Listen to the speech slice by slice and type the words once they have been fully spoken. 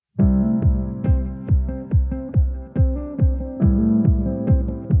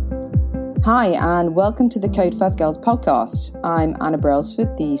Hi, and welcome to the Code First Girls podcast. I'm Anna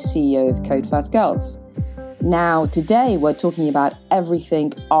Brailsford, the CEO of Code First Girls. Now, today we're talking about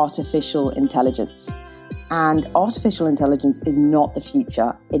everything artificial intelligence. And artificial intelligence is not the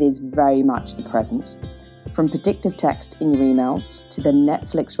future, it is very much the present. From predictive text in your emails to the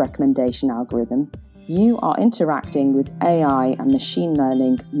Netflix recommendation algorithm, you are interacting with AI and machine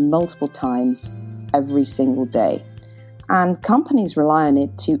learning multiple times every single day. And companies rely on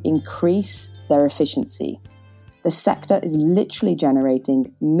it to increase their efficiency. The sector is literally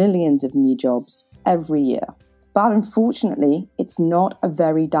generating millions of new jobs every year. But unfortunately, it's not a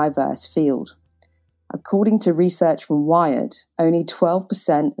very diverse field. According to research from Wired, only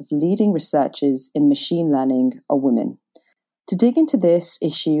 12% of leading researchers in machine learning are women. To dig into this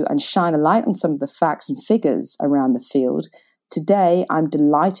issue and shine a light on some of the facts and figures around the field, today I'm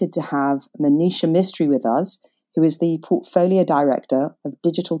delighted to have Manisha Mistry with us, who is the Portfolio Director of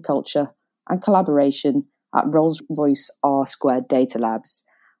Digital Culture and Collaboration at Rolls-Royce R-Squared Data Labs.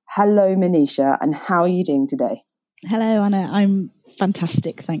 Hello, Manisha, and how are you doing today? Hello, Anna. I'm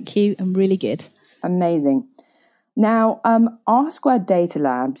fantastic, thank you. I'm really good. Amazing. Now, R-Squared Data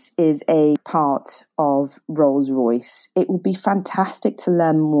Labs is a part of Rolls-Royce. It would be fantastic to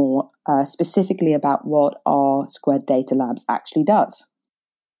learn more specifically about what R-Squared Data Labs actually does.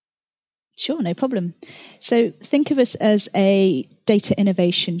 Sure, no problem. So think of us as a data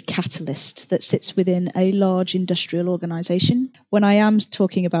innovation catalyst that sits within a large industrial organisation. When I am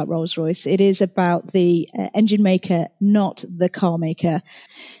talking about Rolls-Royce, it is about the engine maker, not the car maker.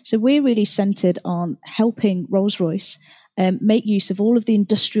 So we're really centred on helping Rolls-Royce make use of all of the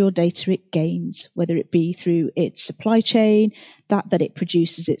industrial data it gains, whether it be through its supply chain, that it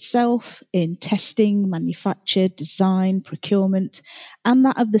produces itself in testing, manufacture, design, procurement, and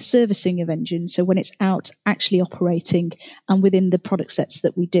that of the servicing of engines. So when it's out actually operating and within the product sets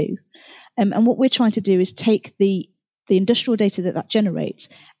that we do. And what we're trying to do is take the industrial data that generates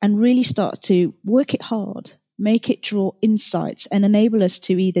and really start to work it hard, make it draw insights and enable us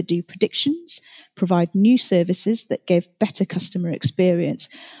to either do predictions, provide new services that give better customer experience,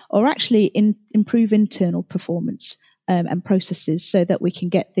 or actually improve internal performance and processes so that we can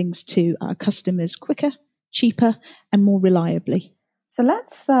get things to our customers quicker, cheaper, and more reliably. So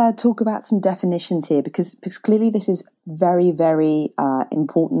let's talk about some definitions here, because clearly this is very, very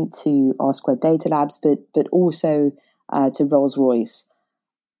important to R-Squared Data Labs, but also to Rolls-Royce.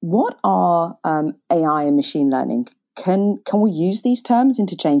 What are AI and machine learning? Can we use these terms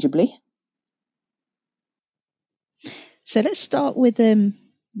interchangeably? So let's start with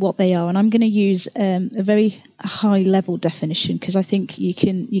what they are, and I'm going to use a very high-level definition because I think you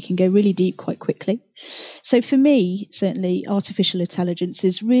can go really deep quite quickly. So for me, certainly, artificial intelligence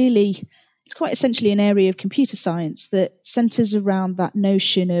is really, it's quite essentially an area of computer science that centres around that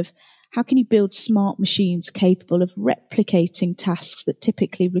notion of how can you build smart machines capable of replicating tasks that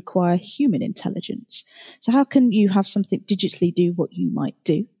typically require human intelligence? So how can you have something digitally do what you might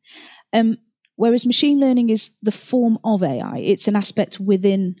do? Whereas machine learning is the form of AI, it's an aspect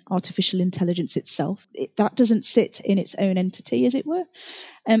within artificial intelligence itself. That doesn't sit in its own entity, as it were.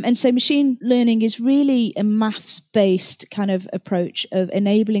 And so machine learning is really a maths-based kind of approach of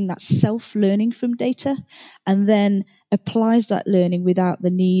enabling that self-learning from data and then applies that learning without the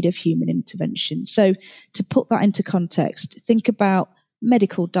need of human intervention. So to put that into context, think about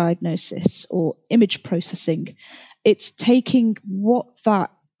medical diagnosis or image processing. It's taking what that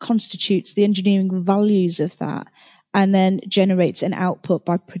constitutes, the engineering values of that, and then generates an output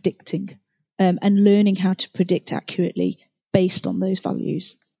by predicting and learning how to predict accurately based on those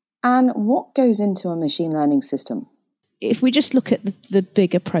values. And what goes into a machine learning system? If we just look at the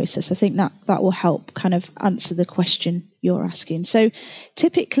bigger process, I think that will help kind of answer the question you're asking. So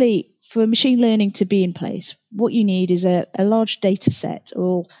typically for machine learning to be in place, what you need is a large data set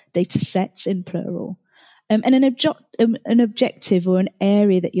or data sets in plural. And an objective or an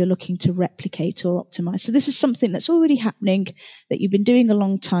area that you're looking to replicate or optimize. So this is something that's already happening, that you've been doing a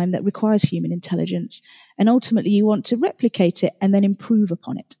long time, that requires human intelligence. And ultimately you want to replicate it and then improve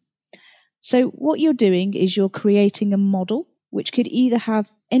upon it. So what you're doing is you're creating a model which could either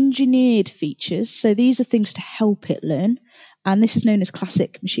have engineered features. So these are things to help it learn. And this is known as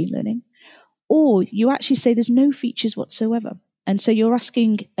classic machine learning. Or you actually say there's no features whatsoever. And so you're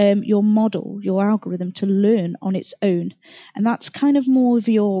asking your model, your algorithm to learn on its own. And that's kind of more of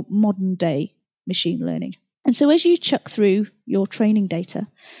your modern day machine learning. And so as you chuck through your training data,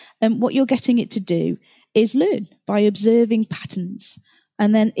 what you're getting it to do is learn by observing patterns.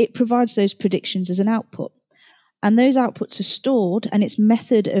 And then it provides those predictions as an output. And those outputs are stored, and its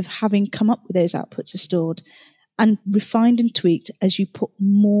method of having come up with those outputs are stored. and refined and tweaked as you put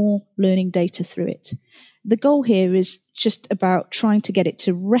more learning data through it. The goal here is just about trying to get it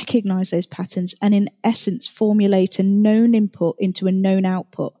to recognize those patterns and, in essence, formulate a known input into a known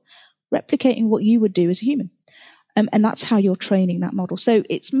output, replicating what you would do as a human. And that's how you're training that model. So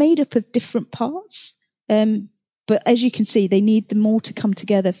it's made up of different parts. But as you can see, they need them all to come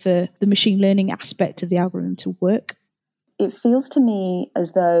together for the machine learning aspect of the algorithm to work. It feels to me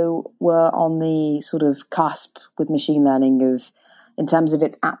as though we're on the sort of cusp with machine learning in terms of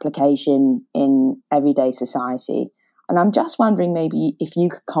its application in everyday society. And I'm just wondering maybe if you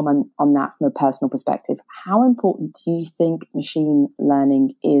could comment on that from a personal perspective. How important do you think machine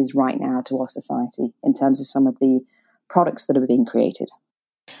learning is right now to our society in terms of some of the products that are being created?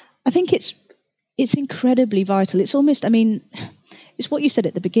 I think it's incredibly vital. It's almost, it's what you said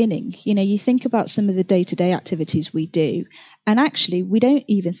at the beginning. You think about some of the day-to-day activities we do, and actually we don't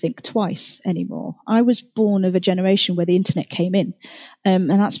even think twice anymore. I was born of a generation where the internet came in, and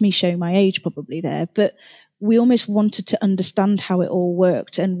that's me showing my age probably there, but we almost wanted to understand how it all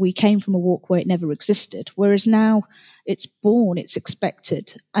worked, and we came from a walk where it never existed, whereas now it's born, it's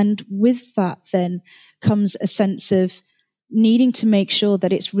expected. And with that then comes a sense of needing to make sure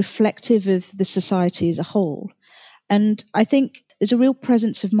that it's reflective of the society as a whole. And I think there's a real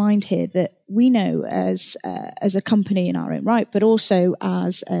presence of mind here that we know as a company in our own right, but also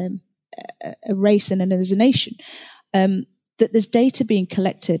as a race and as a nation, that there's data being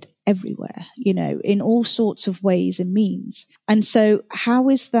collected everywhere, in all sorts of ways and means. And so how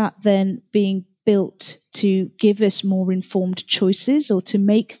is that then being built to give us more informed choices or to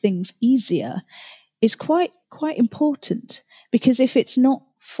make things easier is quite important, because if it's not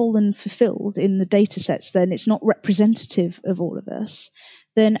full and fulfilled in the data sets, then it's not representative of all of us.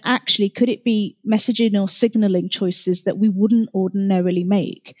 Then actually, could it be messaging or signaling choices that we wouldn't ordinarily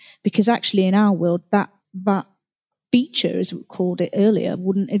make? Because actually in our world, that feature, as we called it earlier,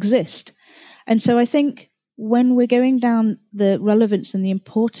 wouldn't exist. And so I think when we're going down the relevance and the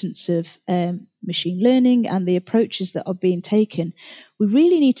importance of machine learning and the approaches that are being taken, we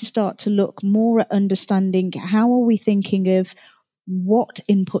really need to start to look more at understanding how are we thinking of what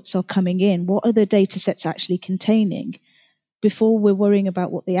inputs are coming in, what are the data sets actually containing, before we're worrying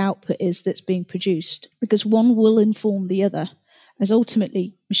about what the output is that's being produced, because one will inform the other, as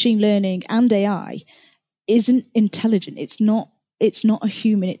ultimately machine learning and AI isn't intelligent. It's not a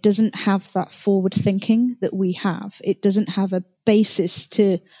human. It doesn't have that forward thinking that we have. It doesn't have a basis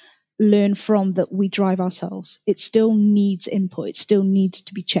to learn from that we drive ourselves. It still needs input. It still needs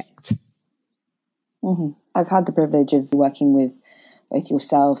to be checked. Mm-hmm. I've had the privilege of working with both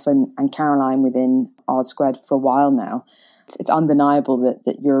yourself and Caroline within R-Squared for a while now. It's undeniable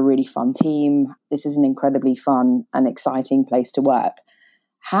that you're a really fun team. This is an incredibly fun and exciting place to work.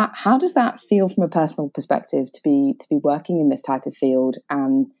 How does that feel from a personal perspective to be working in this type of field?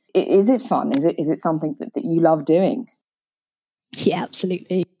 And is it fun? Is it something that you love doing? Yeah,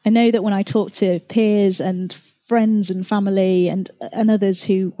 absolutely. I know that when I talk to peers and friends and family and others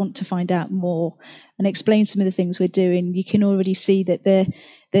who want to find out more and explain some of the things we're doing, you can already see that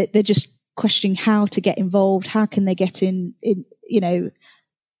they're just questioning how to get involved, how can they get in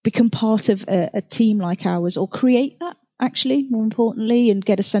become part of a team like ours, or create that, actually, more importantly, and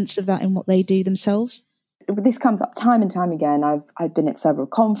get a sense of that in what they do themselves. This comes up time and time again. I've been at several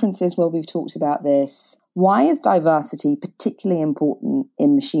conferences where we've talked about this. Why is diversity particularly important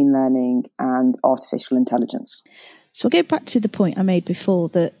in machine learning and artificial intelligence? So I'll go back to the point I made before,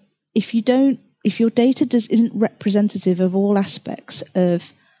 that if your data isn't representative of all aspects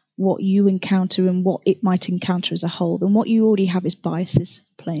of what you encounter and what it might encounter as a whole, then what you already have is biases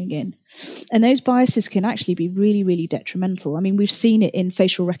playing in. And those biases can actually be really, really detrimental. I mean, we've seen it in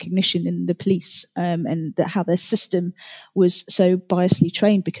facial recognition in the police, and how their system was so biasly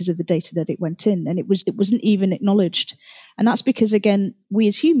trained because of the data that it went in, and it wasn't even acknowledged. And that's because, again, we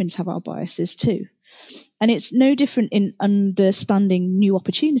as humans have our biases too. And it's no different in understanding new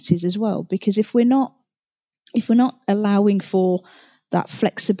opportunities as well, because if we're not allowing for that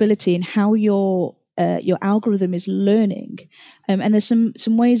flexibility in how your algorithm is learning, and there's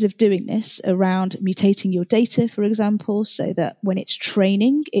some ways of doing this around mutating your data, for example, so that when it's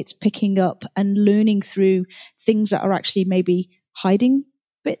training, it's picking up and learning through things that are actually maybe hiding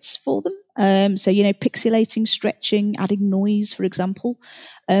bits for them. So pixelating, stretching, adding noise, for example,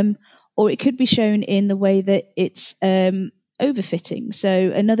 or it could be shown in the way that it's overfitting.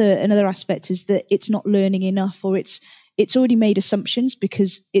 So another aspect is that it's not learning enough, or it's already made assumptions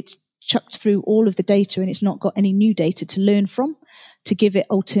because it's chucked through all of the data and it's not got any new data to learn from to give it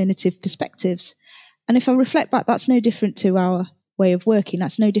alternative perspectives. And if I reflect back, that's no different to our way of working.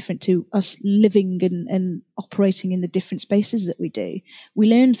 That's no different to us living and operating in the different spaces that we do. We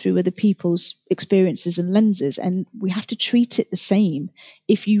learn through other people's experiences and lenses, and we have to treat it the same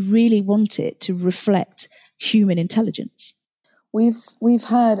if you really want it to reflect human intelligence. We've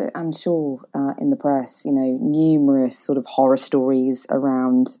heard, I'm sure, in the press, numerous sort of horror stories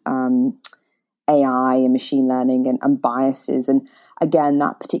around AI and machine learning and biases. And again,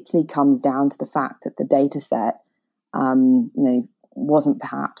 that particularly comes down to the fact that the data set, wasn't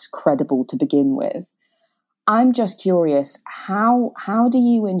perhaps credible to begin with. I'm just curious, how do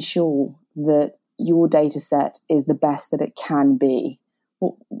you ensure that your data set is the best that it can be?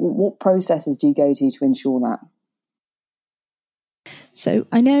 What processes do you go to ensure that? So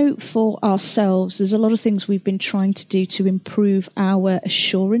I know for ourselves, there's a lot of things we've been trying to do to improve our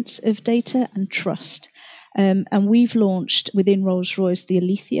assurance of data and trust. And we've launched within Rolls-Royce the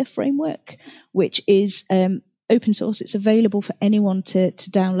Alethea framework, which is open source. It's available for anyone to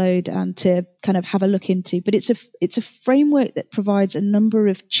download and to kind of have a look into. But it's a framework that provides a number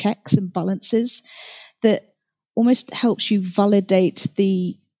of checks and balances that almost helps you validate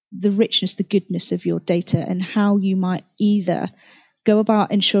the richness, the goodness of your data, and how you might either go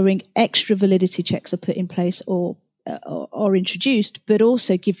about ensuring extra validity checks are put in place or introduced, but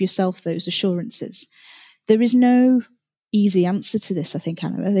also give yourself those assurances. There is no easy answer to this, I think,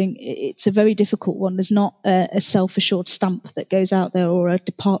 Anna. I think it's a very difficult one. There's not a self-assured stamp that goes out there or a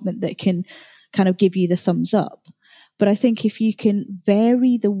department that can kind of give you the thumbs up. But I think if you can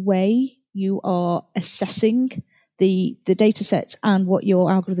vary the way you are assessing the data sets and what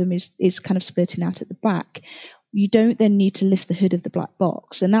your algorithm is kind of splitting out at the back, you don't then need to lift the hood of the black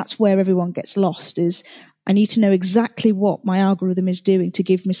box. And that's where everyone gets lost, is I need to know exactly what my algorithm is doing to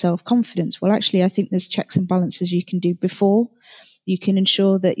give myself confidence. Well, actually, I think there's checks and balances you can do before. You can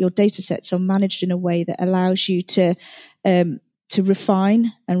ensure that your data sets are managed in a way that allows you to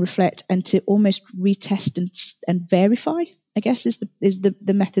refine and reflect and to almost retest and verify, I guess, is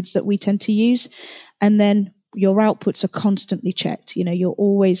the methods that we tend to use. And then your outputs are constantly checked. You're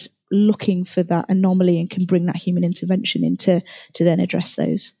always looking for that anomaly and can bring that human intervention in to then address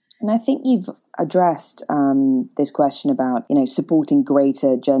those. And I think you've addressed this question about, supporting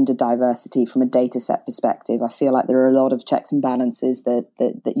greater gender diversity from a data set perspective. I feel like there are a lot of checks and balances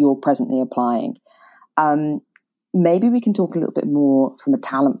that you're presently applying. Maybe we can talk a little bit more from a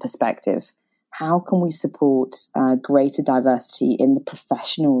talent perspective. How can we support greater diversity in the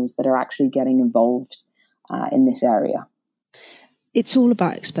professionals that are actually getting involved in this area? It's all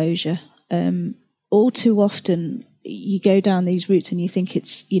about exposure. All too often, you go down these routes and you think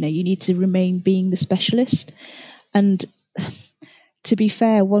it's, you need to remain being the specialist. And to be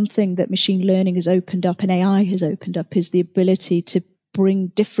fair, one thing that machine learning has opened up and AI has opened up is the ability to bring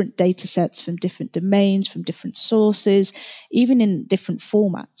different data sets from different domains, from different sources, even in different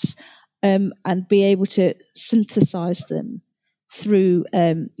formats, and be able to synthesize them through,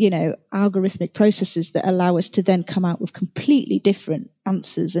 algorithmic processes that allow us to then come out with completely different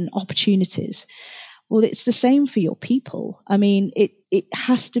answers and opportunities. Well, it's the same for your people. I mean, it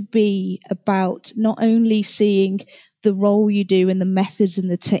has to be about not only seeing the role you do and the methods and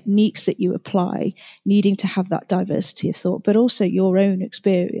the techniques that you apply, needing to have that diversity of thought, but also your own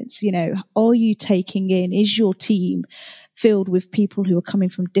experience. Are you taking in, is your team filled with people who are coming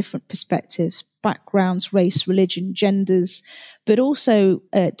from different perspectives, backgrounds, race, religion, genders, but also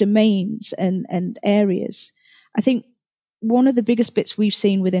domains and areas? I think one of the biggest bits we've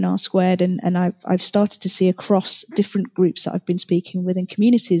seen within R Squared, and I've started to see across different groups that I've been speaking with in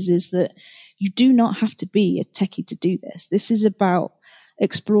communities, is that you do not have to be a techie to do this. This is about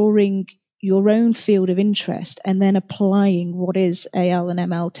exploring your own field of interest and then applying what is AL and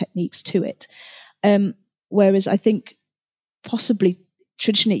ML techniques to it. Whereas I think possibly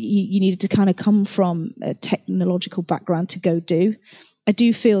traditionally you needed to kind of come from a technological background to go do. I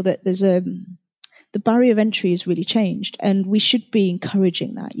do feel that there's the barrier of entry has really changed, and we should be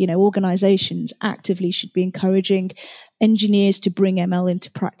encouraging that. Organizations actively should be encouraging engineers to bring ML into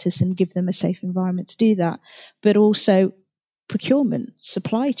practice and give them a safe environment to do that. But also procurement,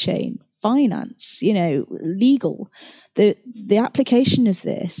 supply chain, finance, legal. The application of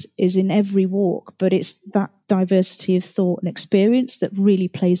this is in every walk, but it's that diversity of thought and experience that really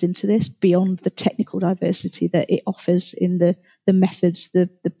plays into this beyond the technical diversity that it offers in the methods, the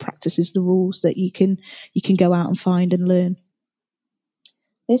practices, the rules that you can go out and find and learn.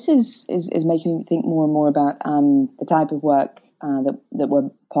 This is making me think more and more about the type of work that we're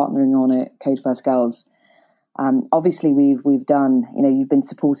partnering on at Code First Girls. Obviously, we've done, you've been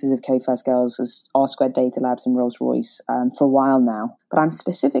supporters of Code First Girls as R Squared Data Labs and Rolls-Royce for a while now. But I'm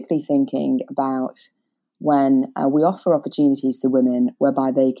specifically thinking about when we offer opportunities to women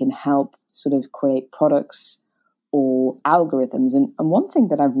whereby they can help sort of create products or algorithms. And one thing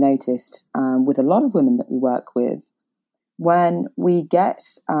that I've noticed with a lot of women that we work with, when we get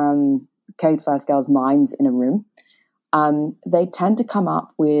Code First Girls minds in a room, they tend to come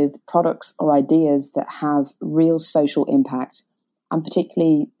up with products or ideas that have real social impact, and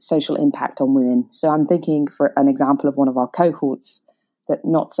particularly social impact on women. So I'm thinking, for an example, of one of our cohorts that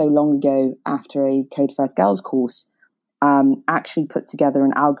not so long ago, after a Code First Girls course, actually put together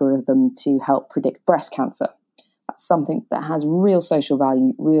an algorithm to help predict breast cancer. That's something that has real social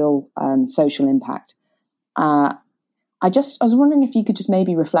value, real social impact. I was wondering if you could just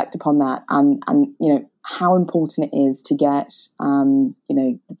maybe reflect upon that and how important it is to get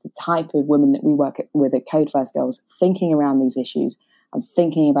the type of women that we work with at Code First Girls thinking around these issues and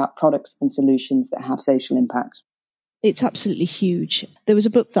thinking about products and solutions that have social impact. It's absolutely huge. There was a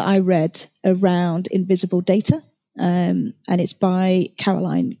book that I read around invisible data, and it's by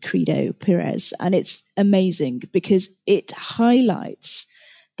Caroline Criado Perez, and it's amazing because it highlights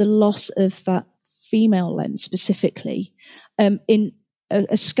the loss of that female lens specifically in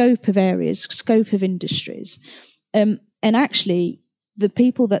a scope of areas, scope of industries. And actually, the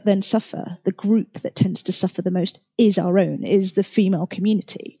people that then suffer, the group that tends to suffer the most is the female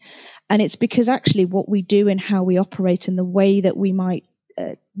community. And it's because actually what we do and how we operate and the way that we might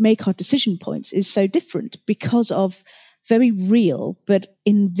make our decision points is so different because of very real but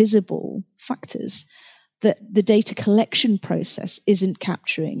invisible factors that the data collection process isn't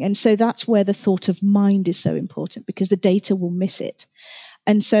capturing. And so that's where the thought of mind is so important, because the data will miss it.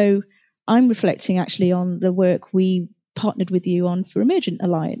 And so I'm reflecting actually on the work we partnered with you on for Emergent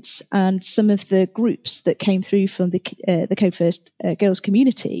Alliance and some of the groups that came through from the Code First Girls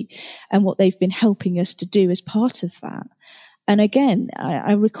community and what they've been helping us to do as part of that. And again,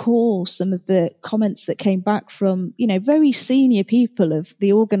 I recall some of the comments that came back from, very senior people of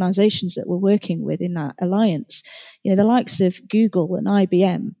the organizations that we're working with in that alliance, the likes of Google and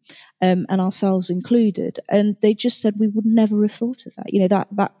IBM, and ourselves included. And they just said, we would never have thought of that,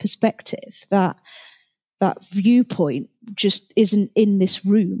 that perspective, that viewpoint just isn't in this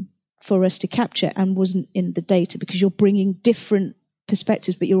room for us to capture and wasn't in the data, because you're bringing different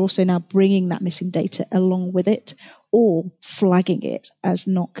perspectives, but you're also now bringing that missing data along with it or flagging it as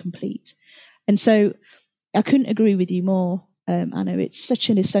not complete. And so I couldn't agree with you more, Anna. It's such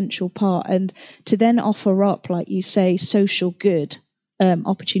an essential part. And to then offer up, like you say, social good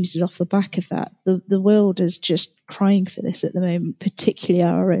opportunities off the back of that, the world is just crying for this at the moment, particularly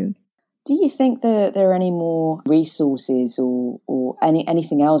our own. Do you think that there are any more resources or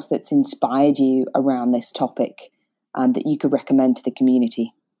anything else that's inspired you around this topic that you could recommend to the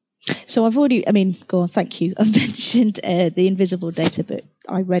community? So go on, thank you. I've mentioned the Invisible Data book.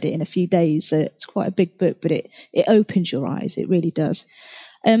 I read it in a few days. It's quite a big book, but it opens your eyes. It really does.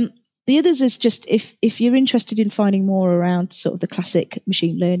 The others is just if you're interested in finding more around sort of the classic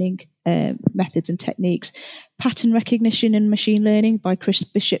machine learning methods and techniques, Pattern Recognition and Machine Learning by Chris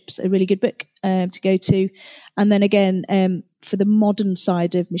Bishop's a really good book to go to. And then again, for the modern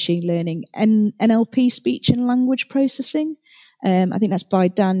side of machine learning, NLP, speech and language processing. I think that's by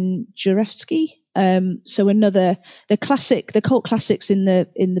Dan Jurevsky. So the cult classics in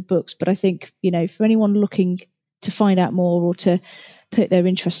the books. But I think, for anyone looking to find out more or to put their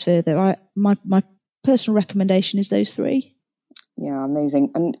interest further, my personal recommendation is those three. Yeah,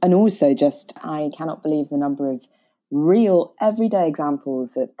 amazing. And also just, I cannot believe the number of real everyday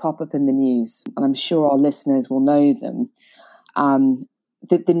examples that pop up in the news. And I'm sure our listeners will know them.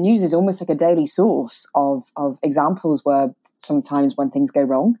 The news is almost like a daily source of examples where sometimes when things go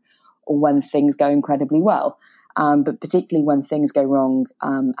wrong or when things go incredibly well, but particularly when things go wrong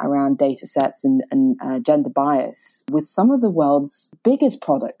around data sets and gender bias. With some of the world's biggest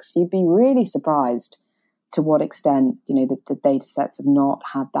products, you'd be really surprised to what extent, the data sets have not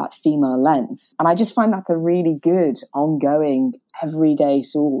had that female lens. And I just find that's a really good, ongoing, everyday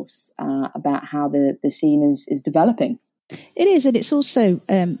source about how the scene is developing. It is, and it's also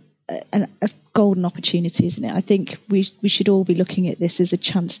a golden opportunity, isn't it? I think we should all be looking at this as a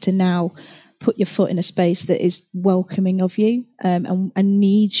chance to now put your foot in a space that is welcoming of you and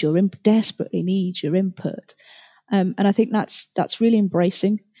desperately needs your input. And I think that's really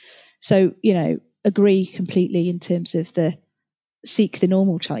embracing. So, agree completely in terms of the seek the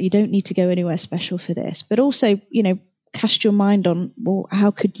normal chart. You don't need to go anywhere special for this, but also, cast your mind on, well,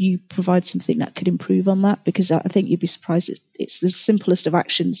 how could you provide something that could improve on that? Because I think you'd be surprised. It's the simplest of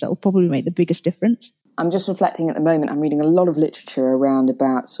actions that will probably make the biggest difference. I'm just reflecting at the moment. I'm reading a lot of literature around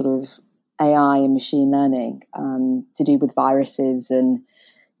about sort of AI and machine learning to do with viruses and,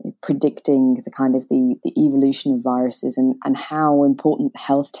 predicting the kind of the evolution of viruses and how important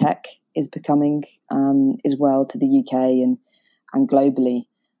health tech is becoming as well to the UK and globally.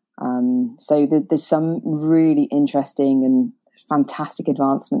 So there's some really interesting and fantastic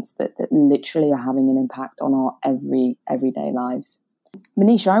advancements that literally are having an impact on our everyday lives.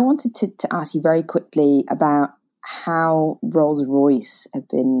 Manisha, I wanted to ask you very quickly about how Rolls-Royce have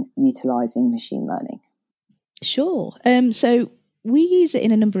been utilising machine learning. Sure. So we use it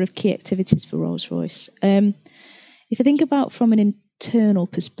in a number of key activities for Rolls-Royce. If I think about from an internal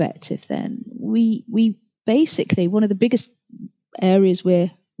perspective, then we basically, one of the biggest areas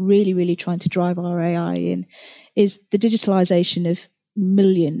we're really, really trying to drive our AI in is the digitalization of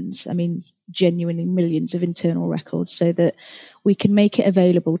millions, genuinely millions of internal records, so that we can make it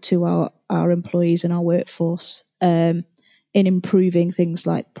available to our employees and our workforce in improving things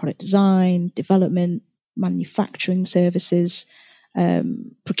like product design, development, manufacturing services,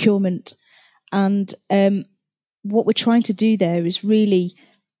 procurement. And what we're trying to do there is really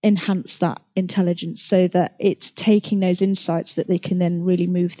enhance that intelligence so that it's taking those insights that they can then really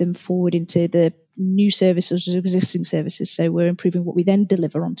move them forward into the new services or existing services. So we're improving what we then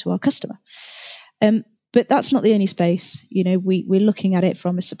deliver onto our customer. But that's not the only space. We're looking at it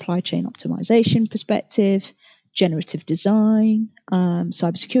from a supply chain optimization perspective, generative design,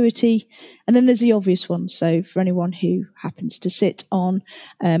 cybersecurity, and then there's the obvious one. So for anyone who happens to sit on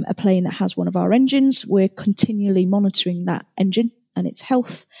a plane that has one of our engines, we're continually monitoring that engine and its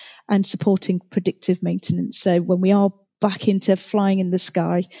health and supporting predictive maintenance. So when we are back into flying in the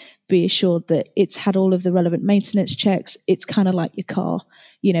sky, be assured that it's had all of the relevant maintenance checks. It's kind of like your car.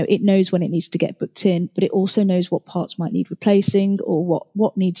 It knows when it needs to get booked in, but it also knows what parts might need replacing or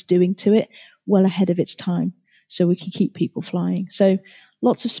what needs doing to it well ahead of its time, so we can keep people flying. So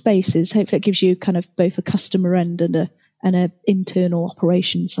lots of spaces. Hopefully it gives you kind of both a customer end and a internal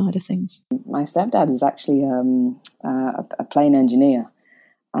operation side of things. My stepdad is actually a plane engineer.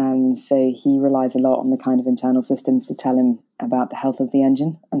 So he relies a lot on the kind of internal systems to tell him about the health of the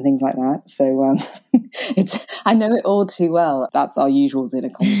engine and things like that. So I know it all too well. That's our usual dinner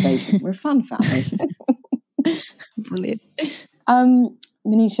conversation. We're a fun family. Brilliant.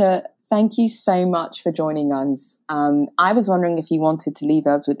 Manisha, thank you so much for joining us. I was wondering if you wanted to leave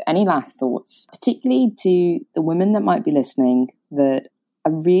us with any last thoughts, particularly to the women that might be listening that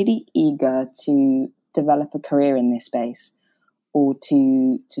are really eager to develop a career in this space, or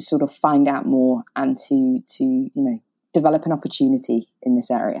to sort of find out more and to develop an opportunity in this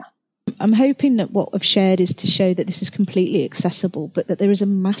area. I'm hoping that what I've shared is to show that this is completely accessible, but that there is a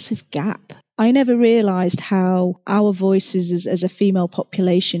massive gap. I never realised how our voices as a female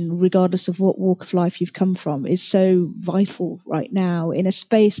population, regardless of what walk of life you've come from, is so vital right now in a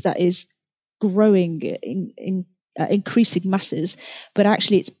space that is growing in increasing masses, but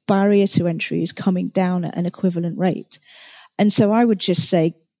actually its barrier to entry is coming down at an equivalent rate. And so I would just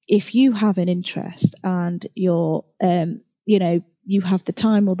say, if you have an interest and you're, you have the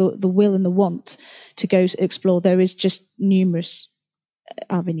time or the will and the want to go explore, there is just numerous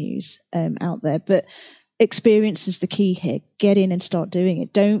avenues out there. But experience is the key here. Get in and start doing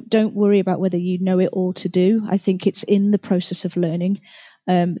it. Don't worry about whether you know it all to do. I think it's in the process of learning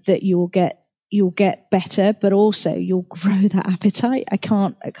that you'll get better, but also you'll grow that appetite. I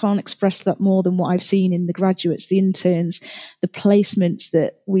can't express that more than what I've seen in the graduates, the interns, the placements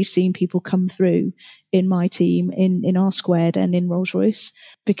that we've seen people come through in my team, in R Squared and in Rolls-Royce,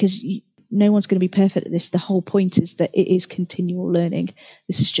 because no one's going to be perfect at this. The whole point is that it is continual learning.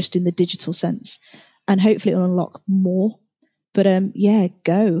 This is just in the digital sense, and hopefully it'll unlock more. But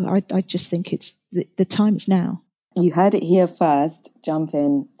go. I just think it's the time is now. You heard it here first. Jump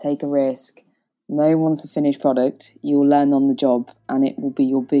in, take a risk. No one's a finished product. You'll learn on the job, and it will be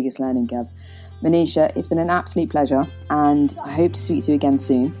your biggest learning curve. Manisha, it's been an absolute pleasure, and I hope to speak to you again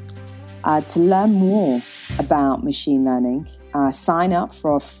soon. To learn more about machine learning, sign up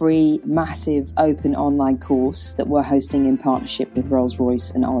for our free, massive, open online course that we're hosting in partnership with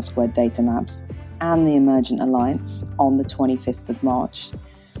Rolls-Royce and R Squared Data Labs and the Emergent Alliance on the 25th of March.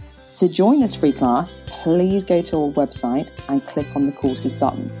 To join this free class, please go to our website and click on the courses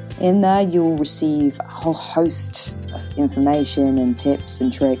button. In there, you'll receive a whole host of information and tips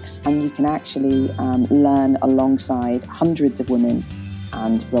and tricks, and you can actually learn alongside hundreds of women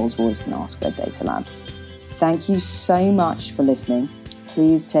and Rolls-Royce and R Squared Data Labs. Thank you so much for listening.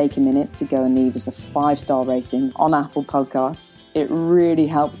 Please take a minute to go and leave us a 5-star rating on Apple Podcasts. It really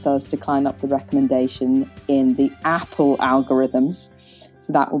helps us to climb up the recommendation in the Apple algorithms.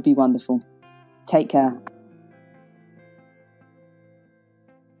 So that will be wonderful. Take care.